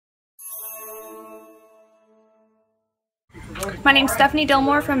My name's Stefani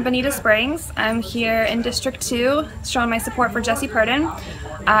Dillmore from Bonita Springs. I'm here in District 2 showing my support for Jesse Purdon.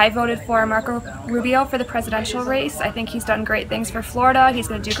 I voted for Marco Rubio for the presidential race. I think he's done great things for Florida. He's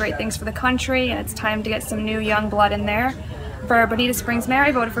going to do great things for the country, and it's time to get some new young blood in there. For Bonita Springs Mayor,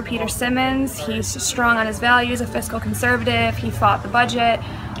 I voted for Peter Simmons. He's strong on his values, a fiscal conservative. He fought the budget,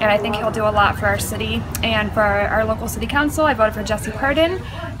 and I think he'll do a lot for our city. And for our local city council, I voted for Jesse Purdon.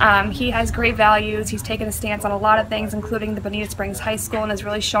 He has great values. He's taken a stance on a lot of things, including the Bonita Springs High School, and has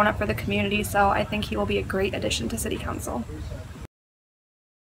really shown up for the community. So I think he will be a great addition to city council.